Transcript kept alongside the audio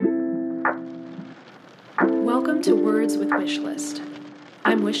Welcome to Words with Wishlist.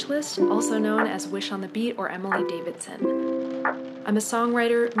 I'm Wishlist, also known as Wish on the Beat or Emily Davidson. I'm a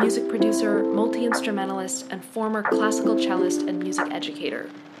songwriter, music producer, multi-instrumentalist, and former classical cellist and music educator.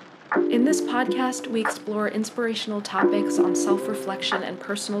 In this podcast, we explore inspirational topics on self-reflection and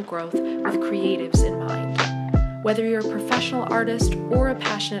personal growth with creatives in mind. Whether you're a professional artist or a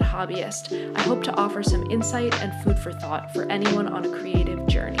passionate hobbyist, I hope to offer some insight and food for thought for anyone on a creative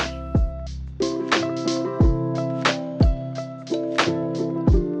journey.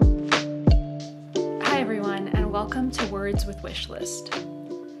 Welcome to Words with Wishlist.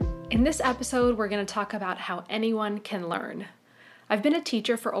 In this episode, we're going to talk about how anyone can learn. I've been a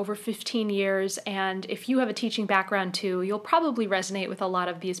teacher for over 15 years, and if you have a teaching background too, you'll probably resonate with a lot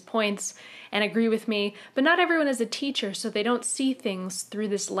of these points and agree with me, but not everyone is a teacher, so they don't see things through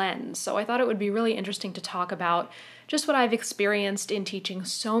this lens. So I thought it would be really interesting to talk about just what I've experienced in teaching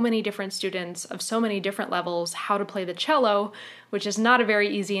so many different students of so many different levels how to play the cello, which is not a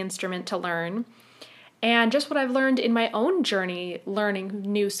very easy instrument to learn. And just what I've learned in my own journey, learning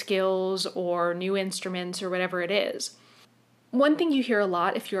new skills or new instruments or whatever it is. One thing you hear a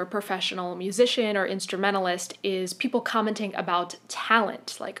lot if you're a professional musician or instrumentalist is people commenting about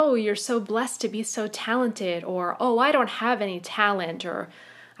talent. Like, oh, you're so blessed to be so talented, or, oh, I don't have any talent, or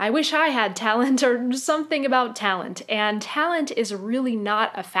I wish I had talent, or something about talent. And talent is really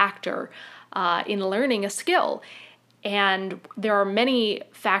not a factor in learning a skill. And there are many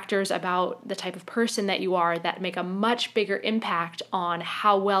factors about the type of person that you are that make a much bigger impact on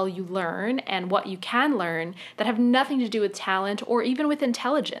how well you learn and what you can learn that have nothing to do with talent or even with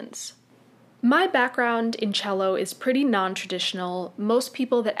intelligence. My background in cello is pretty non-traditional. Most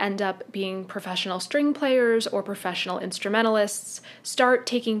people that end up being professional string players or professional instrumentalists start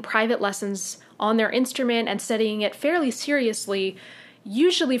taking private lessons on their instrument and studying it fairly seriously,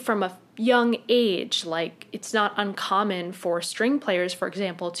 usually from a young age. Like, it's not uncommon for string players, for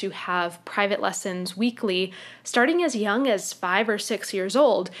example, to have private lessons weekly, starting as young as 5 or 6 years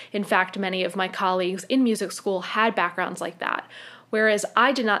old. In fact, many of my colleagues in music school had backgrounds like that. Whereas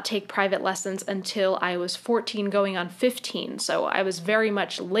I did not take private lessons until I was 14 going on 15, so I was very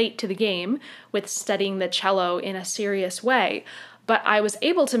much late to the game with studying the cello in a serious way. But I was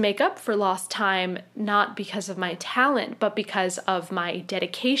able to make up for lost time not because of my talent, but because of my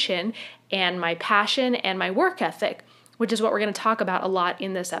dedication and my passion and my work ethic, which is what we're going to talk about a lot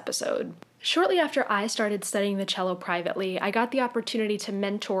in this episode. Shortly after I started studying the cello privately, I got the opportunity to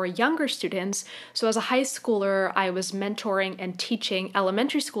mentor younger students. So as a high schooler, I was mentoring and teaching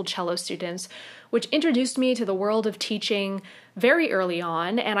elementary school cello students, which introduced me to the world of teaching very early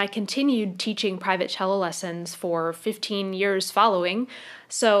on, and I continued teaching private cello lessons for 15 years following.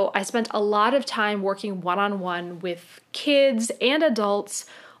 So I spent a lot of time working one-on-one with kids and adults,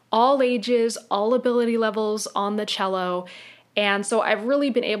 all ages, all ability levels on the cello. And so I've really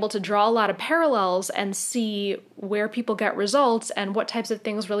been able to draw a lot of parallels and see where people get results and what types of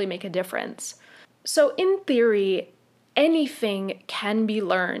things really make a difference. So in theory, anything can be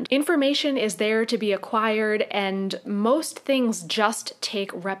learned. Information is there to be acquired, and most things just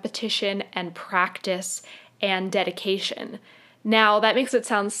take repetition and practice and dedication. Now, that makes it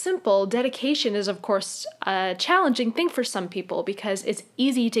sound simple. Dedication is, of course, a challenging thing for some people because it's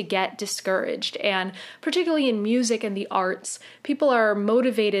easy to get discouraged. And particularly in music and the arts, people are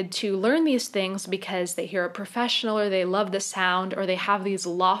motivated to learn these things because they hear a professional or they love the sound or they have these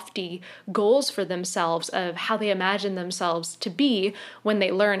lofty goals for themselves of how they imagine themselves to be when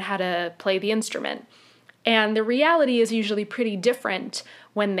they learn how to play the instrument. And the reality is usually pretty different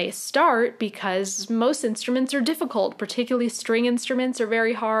when they start because most instruments are difficult, particularly string instruments are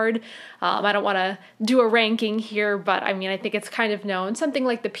very hard. I don't want to do a ranking here, but I mean, I think it's kind of known. Something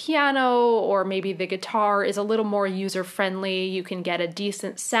like the piano or maybe the guitar is a little more user-friendly. You can get a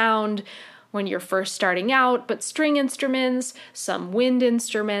decent sound when you're first starting out, but string instruments, some wind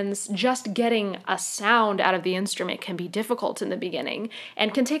instruments, just getting a sound out of the instrument can be difficult in the beginning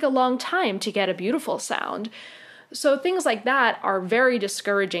and can take a long time to get a beautiful sound. So things like that are very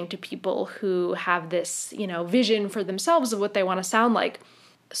discouraging to people who have this, vision for themselves of what they want to sound like.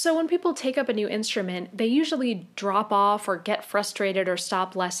 So when people take up a new instrument, they usually drop off or get frustrated or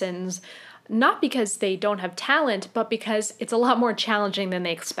stop lessons, not because they don't have talent, but because it's a lot more challenging than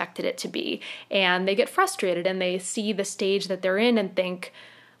they expected it to be. And they get frustrated and they see the stage that they're in and think,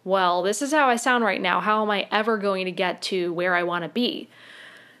 well, this is how I sound right now. How am I ever going to get to where I want to be?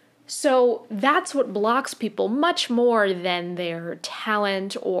 So that's what blocks people much more than their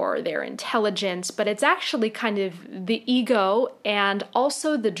talent or their intelligence, but it's actually kind of the ego and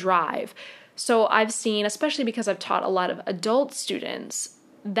also the drive. So I've seen, especially because I've taught a lot of adult students,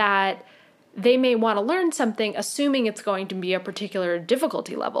 that they may want to learn something assuming it's going to be a particular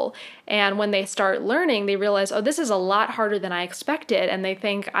difficulty level. And when they start learning, they realize, oh, this is a lot harder than I expected. And they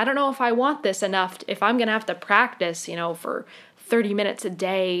think, I don't know if I want this enough, if I'm going to have to practice, for 30 minutes a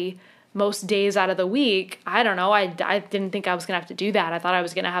day, most days out of the week. I don't know. I didn't think I was going to have to do that. I thought I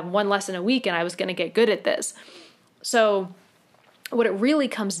was going to have one lesson a week and I was going to get good at this. So what it really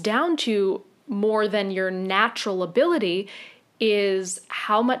comes down to, more than your natural ability, is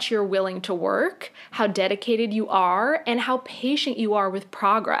how much you're willing to work, how dedicated you are, and how patient you are with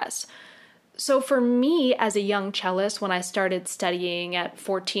progress. So for me, as a young cellist, when I started studying at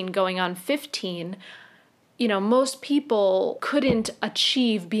 14 going on 15, most people couldn't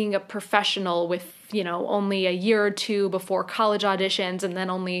achieve being a professional with, only a year or two before college auditions and then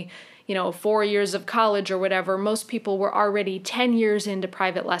only 4 years of college or whatever. Most people were already 10 years into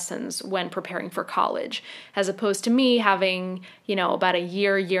private lessons when preparing for college, as opposed to me having, about a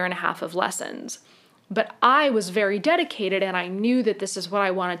year and a half of lessons. But I was very dedicated and I knew that this is what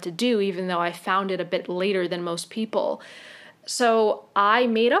I wanted to do, even though I found it a bit later than most people. So I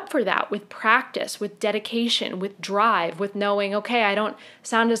made up for that with practice, with dedication, with drive, with knowing, okay, I don't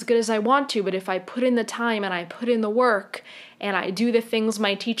sound as good as I want to, but if I put in the time and I put in the work and I do the things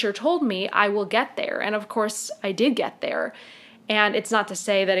my teacher told me, I will get there. And of course, I did get there. And it's not to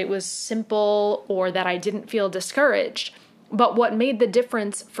say that it was simple or that I didn't feel discouraged. But what made the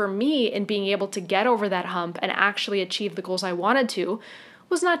difference for me in being able to get over that hump and actually achieve the goals I wanted to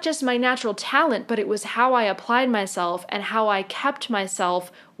was not just my natural talent, but it was how I applied myself and how I kept myself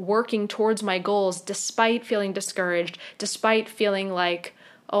working towards my goals despite feeling discouraged, despite feeling like,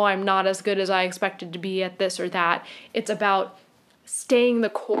 oh, I'm not as good as I expected to be at this or that. It's about staying the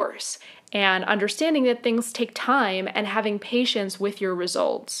course and understanding that things take time and having patience with your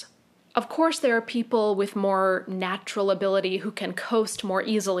results. Of course, there are people with more natural ability who can coast more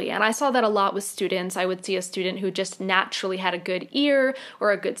easily, and I saw that a lot with students. I would see a student who just naturally had a good ear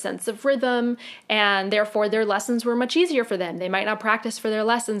or a good sense of rhythm, and therefore their lessons were much easier for them. They might not practice for their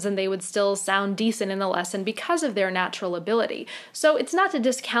lessons, and they would still sound decent in the lesson because of their natural ability. So it's not to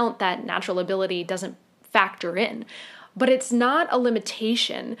discount that natural ability doesn't factor in, but it's not a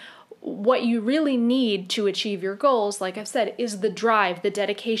limitation. What you really need to achieve your goals, like I've said, is the drive, the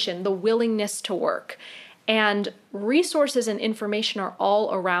dedication, the willingness to work. And resources and information are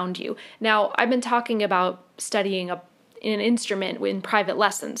all around you. Now, I've been talking about studying an instrument in private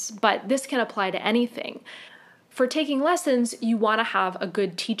lessons, but this can apply to anything. For taking lessons, you want to have a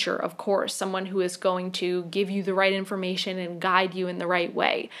good teacher, of course, someone who is going to give you the right information and guide you in the right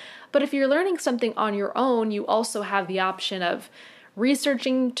way. But if you're learning something on your own, you also have the option of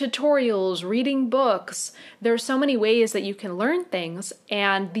researching tutorials, reading books. There are so many ways that you can learn things,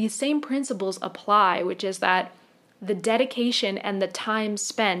 and these same principles apply, which is that the dedication and the time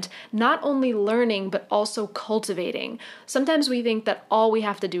spent not only learning but also cultivating. Sometimes we think that all we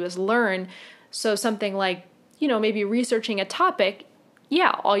have to do is learn, so something like, maybe researching a topic,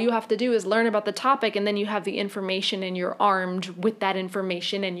 all you have to do is learn about the topic and then you have the information and you're armed with that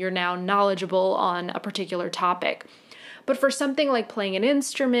information and you're now knowledgeable on a particular topic. But for something like playing an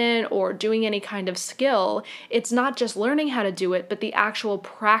instrument or doing any kind of skill, it's not just learning how to do it, but the actual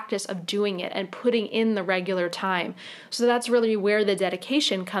practice of doing it and putting in the regular time. So that's really where the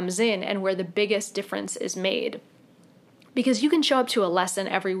dedication comes in and where the biggest difference is made. Because you can show up to a lesson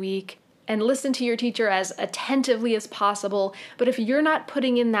every week and listen to your teacher as attentively as possible, but if you're not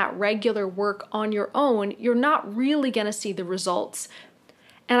putting in that regular work on your own, you're not really going to see the results.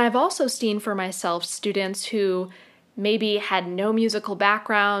 And I've also seen for myself students who maybe had no musical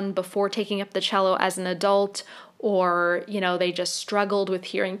background before taking up the cello as an adult, or, they just struggled with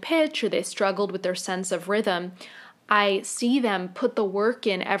hearing pitch, or they struggled with their sense of rhythm. I see them put the work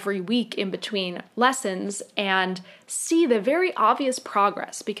in every week in between lessons and see the very obvious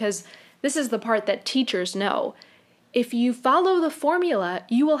progress, because this is the part that teachers know. If you follow the formula,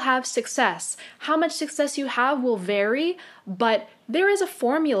 you will have success. How much success you have will vary, but there is a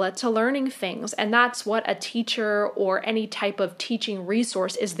formula to learning things, and that's what a teacher or any type of teaching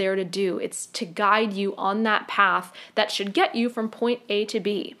resource is there to do. It's to guide you on that path that should get you from point A to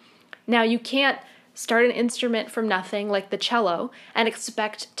B. Now, you can't start an instrument from nothing like the cello and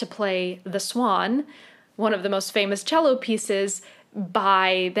expect to play the Swan, one of the most famous cello pieces,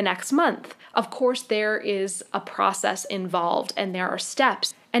 by the next month. Of course, there is a process involved and there are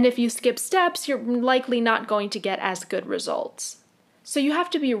steps. And if you skip steps, you're likely not going to get as good results. So you have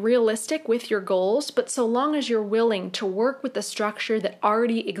to be realistic with your goals, but so long as you're willing to work with the structure that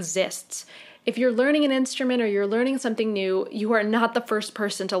already exists, If you're learning an instrument or you're learning something new, you are not the first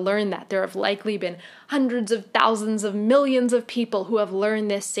person to learn that. There have likely been hundreds of thousands of millions of people who have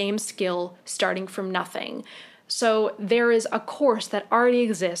learned this same skill starting from nothing. So there is a course that already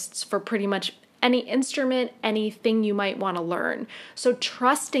exists for pretty much any instrument, anything you might want to learn. So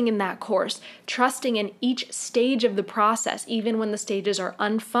trusting in that course, trusting in each stage of the process, even when the stages are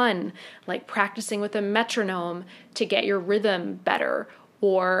unfun, like practicing with a metronome to get your rhythm better,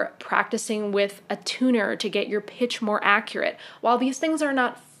 or practicing with a tuner to get your pitch more accurate. While these things are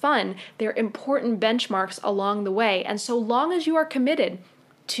not fun, they're important benchmarks along the way. And so long as you are committed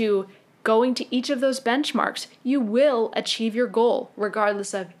to going to each of those benchmarks, you will achieve your goal,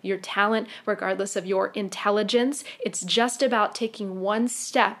 regardless of your talent, regardless of your intelligence. It's just about taking one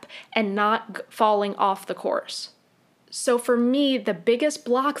step and not falling off the course. So for me, the biggest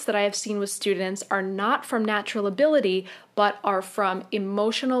blocks that I have seen with students are not from natural ability, but are from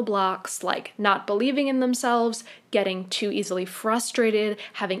emotional blocks like not believing in themselves, getting too easily frustrated,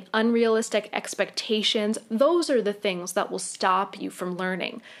 having unrealistic expectations. Those are the things that will stop you from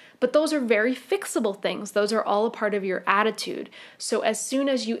learning. But those are very fixable things. Those are all a part of your attitude. So as soon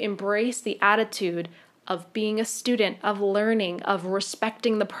as you embrace the attitude of being a student, of learning, of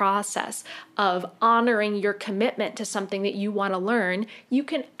respecting the process, of honoring your commitment to something that you want to learn, you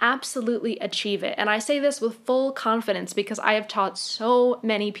can absolutely achieve it. And I say this with full confidence because I have taught so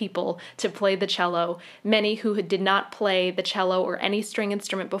many people to play the cello, many who did not play the cello or any string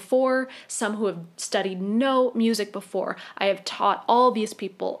instrument before, some who have studied no music before. I have taught all these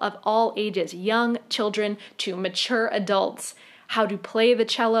people of all ages, young children to mature adults, how to play the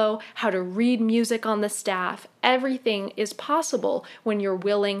cello, how to read music on the staff. Everything is possible when you're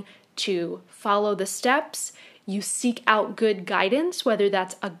willing to follow the steps. You seek out good guidance, whether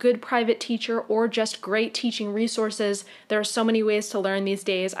that's a good private teacher or just great teaching resources. There are so many ways to learn these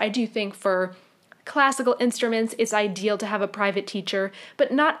days. I do think for classical instruments, it's ideal to have a private teacher,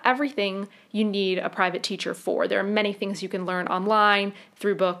 but not everything you need a private teacher for. There are many things you can learn online,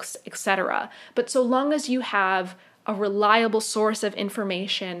 through books, etc. But so long as you have a reliable source of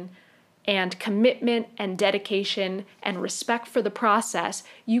information and commitment and dedication and respect for the process,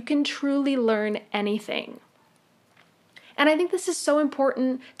 you can truly learn anything. And I think this is so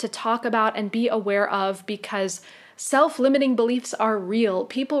important to talk about and be aware of because self-limiting beliefs are real.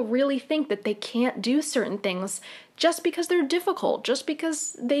 People really think that they can't do certain things just because they're difficult, just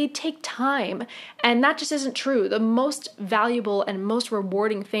because they take time. And that just isn't true. The most valuable and most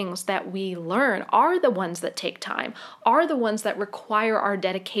rewarding things that we learn are the ones that take time, are the ones that require our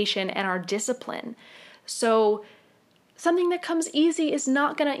dedication and our discipline. So something that comes easy is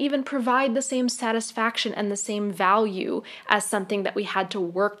not going to even provide the same satisfaction and the same value as something that we had to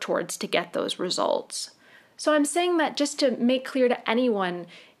work towards to get those results. So I'm saying that just to make clear to anyone,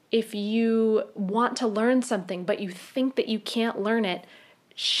 if you want to learn something but you think that you can't learn it,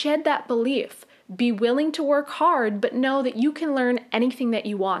 shed that belief. Be willing to work hard, but know that you can learn anything that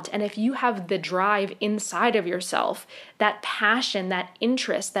you want. And if you have the drive inside of yourself, that passion, that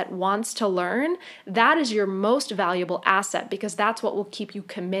interest that wants to learn, that is your most valuable asset because that's what will keep you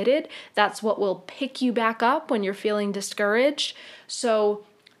committed. That's what will pick you back up when you're feeling discouraged. So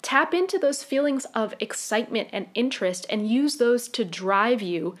tap into those feelings of excitement and interest and use those to drive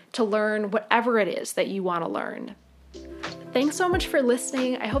you to learn whatever it is that you want to learn. Thanks so much for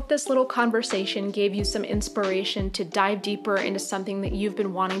listening. I hope this little conversation gave you some inspiration to dive deeper into something that you've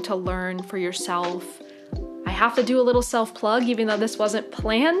been wanting to learn for yourself. I have to do a little self-plug, even though this wasn't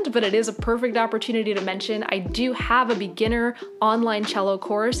planned, but it is a perfect opportunity to mention I do have a beginner online cello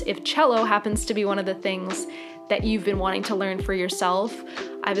course if cello happens to be one of the things that you've been wanting to learn for yourself.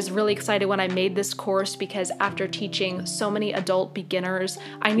 I was really excited when I made this course because after teaching so many adult beginners,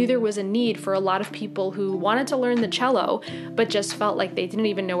 I knew there was a need for a lot of people who wanted to learn the cello, but just felt like they didn't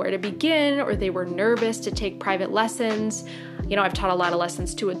even know where to begin or they were nervous to take private lessons. You know, I've taught a lot of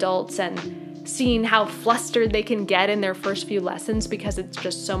lessons to adults and seen how flustered they can get in their first few lessons because it's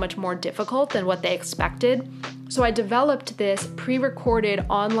just so much more difficult than what they expected. So I developed this pre-recorded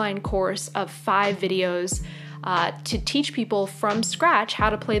online course of 5 videos to teach people from scratch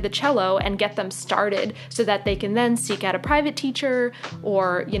how to play the cello and get them started so that they can then seek out a private teacher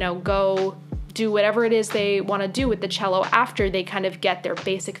or, go do whatever it is they want to do with the cello after they kind of get their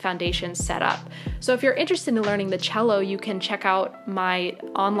basic foundation set up. So if you're interested in learning the cello, you can check out my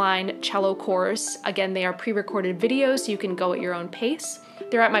online cello course. Again, they are pre-recorded videos, so you can go at your own pace.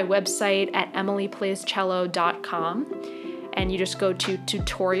 They're at my website at emilyplayscello.com. and you just go to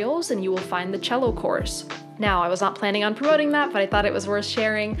tutorials and you will find the cello course. Now, I was not planning on promoting that, but I thought it was worth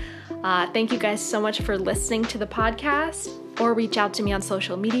sharing. Thank you guys so much for listening to the podcast, or reach out to me on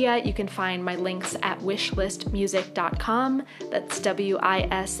social media. You can find my links at wishlistmusic.com. That's WISHLYST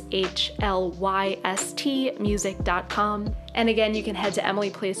music.com. And again, you can head to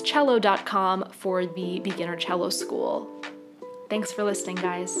emilyplayscello.com for the beginner cello school. Thanks for listening,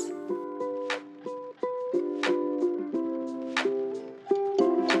 guys.